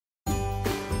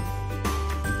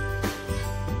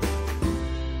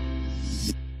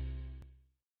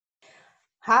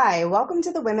Hi, welcome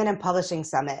to the Women in Publishing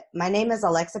Summit. My name is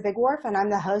Alexa Bigwharf, and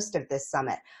I'm the host of this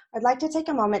summit. I'd like to take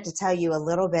a moment to tell you a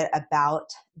little bit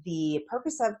about the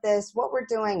purpose of this, what we're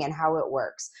doing, and how it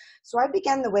works. So I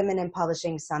began the Women in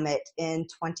Publishing Summit in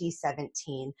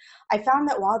 2017. I found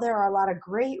that while there are a lot of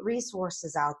great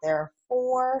resources out there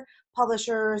for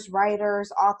publishers,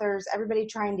 writers, authors, everybody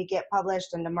trying to get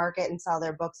published and to market and sell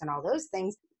their books and all those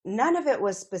things, none of it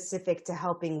was specific to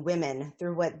helping women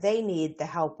through what they need the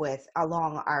help with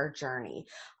along our journey.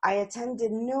 I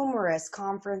attended numerous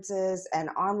conferences and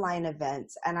online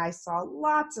events, and I saw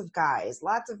lots of guys,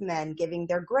 lots of men giving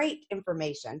their great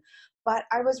information. But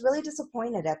I was really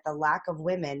disappointed at the lack of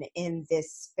women in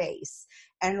this space.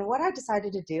 And what I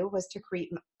decided to do was to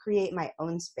create my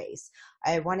own space.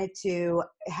 I wanted to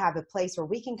have a place where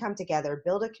we can come together,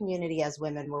 build a community as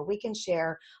women, where we can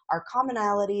share our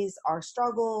commonalities, our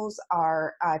struggles,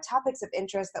 our topics of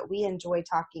interest that we enjoy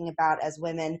talking about as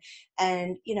women,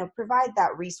 and provide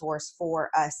that resource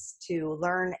for us to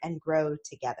learn and grow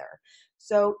together.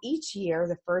 So each year,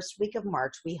 the first week of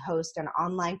March, we host an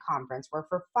online conference where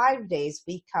for 5 days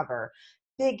we cover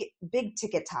big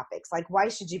ticket topics like why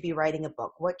should you be writing a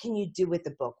book? What can you do with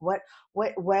the book? What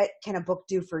can a book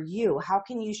do for you? How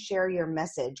can you share your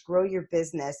message, grow your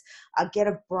business, get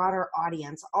a broader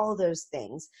audience, all those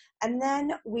things. And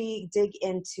then we dig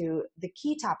into the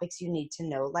key topics you need to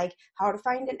know, like how to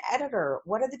find an editor,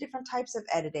 what are the different types of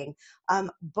editing,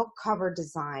 book cover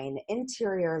design,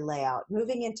 interior layout,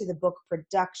 moving into the book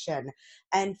production.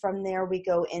 And from there, we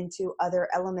go into other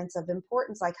elements of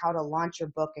importance, like how to launch your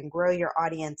book and grow your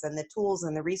audience and the tools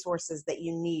and the resources that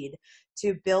you need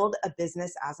to build a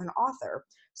business as an author.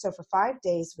 So for 5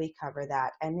 days, we cover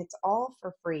that, and it's all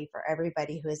for free for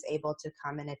everybody who is able to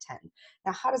come and attend.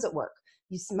 Now, how does it work?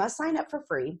 You must sign up for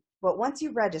free, but once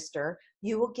you register,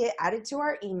 you will get added to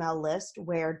our email list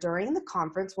where during the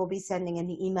conference, we'll be sending an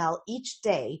email each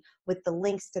day with the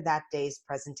links to that day's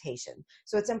presentation.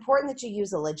 So it's important that you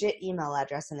use a legit email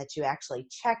address and that you actually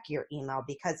check your email,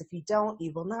 because if you don't,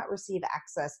 you will not receive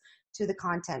access to the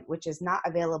content, which is not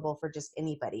available for just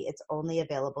anybody. It's only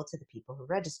available to the people who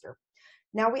register.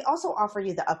 Now, we also offer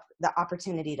you the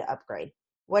opportunity to upgrade.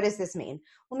 What does this mean?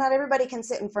 Well, not everybody can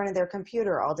sit in front of their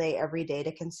computer all day, every day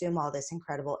to consume all this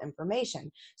incredible information.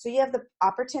 So you have the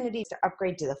opportunity to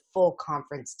upgrade to the full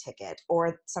conference ticket,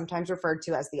 or sometimes referred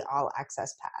to as the All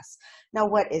Access Pass. Now,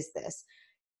 what is this?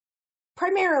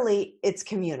 Primarily, it's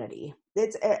community.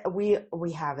 We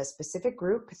have a specific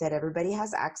group that everybody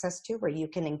has access to, where you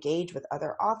can engage with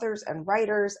other authors and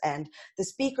writers and the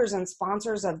speakers and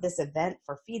sponsors of this event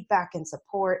for feedback and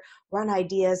support, run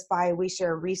ideas by, we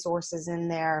share resources in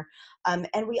there. And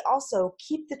we also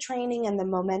keep the training and the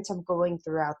momentum going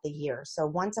throughout the year. So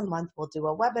once a month, we'll do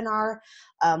a webinar,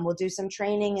 we'll do some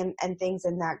training and things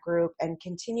in that group, and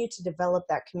continue to develop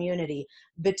that community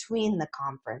between the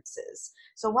conferences.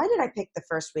 So why did I pick the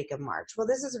first week of March? Well,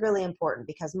 this is really important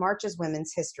because March is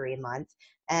Women's History Month,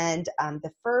 and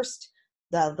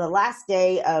the last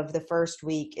day of the first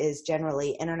week is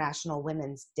generally International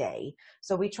Women's Day.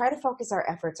 So we try to focus our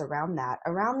efforts around that,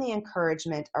 around the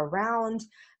encouragement, around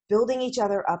building each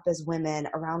other up as women,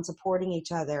 around supporting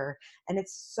each other. And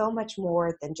it's so much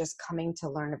more than just coming to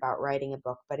learn about writing a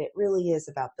book, but it really is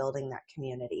about building that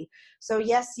community. So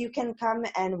yes, you can come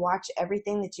and watch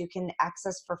everything that you can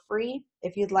access for free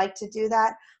if you'd like to do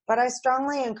that. But I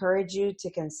strongly encourage you to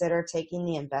consider taking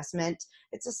the investment.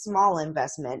 It's a small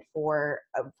investment for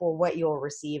what you'll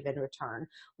receive in return.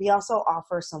 We also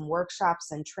offer some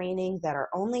workshops and training that are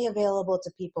only available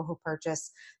to people who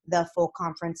purchase the full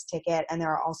conference ticket. And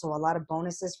there are also a lot of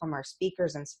bonuses from our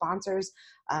speakers and sponsors.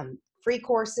 Free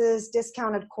courses,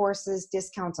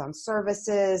 discounts on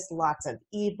services, lots of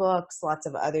ebooks, lots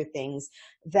of other things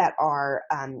that are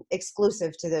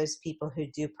exclusive to those people who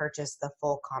do purchase the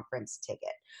full conference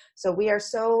ticket. So we are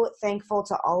so thankful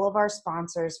to all of our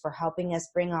sponsors for helping us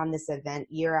bring on this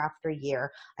event year after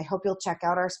year. I hope you'll check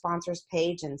out our sponsors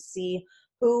page and see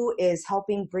who is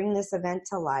helping bring this event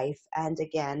to life. And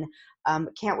again,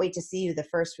 can't wait to see you the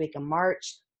first week of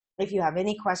March. If you have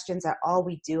any questions at all,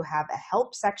 we do have a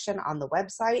help section on the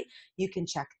website. You can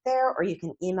check there, or you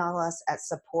can email us at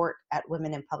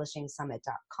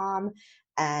support@womeninpublishingsummit.com,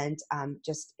 and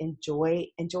just enjoy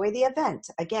the event.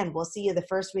 Again, we'll see you the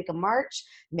first week of March.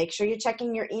 Make sure you're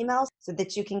checking your emails so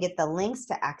that you can get the links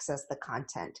to access the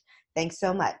content. Thanks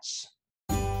so much.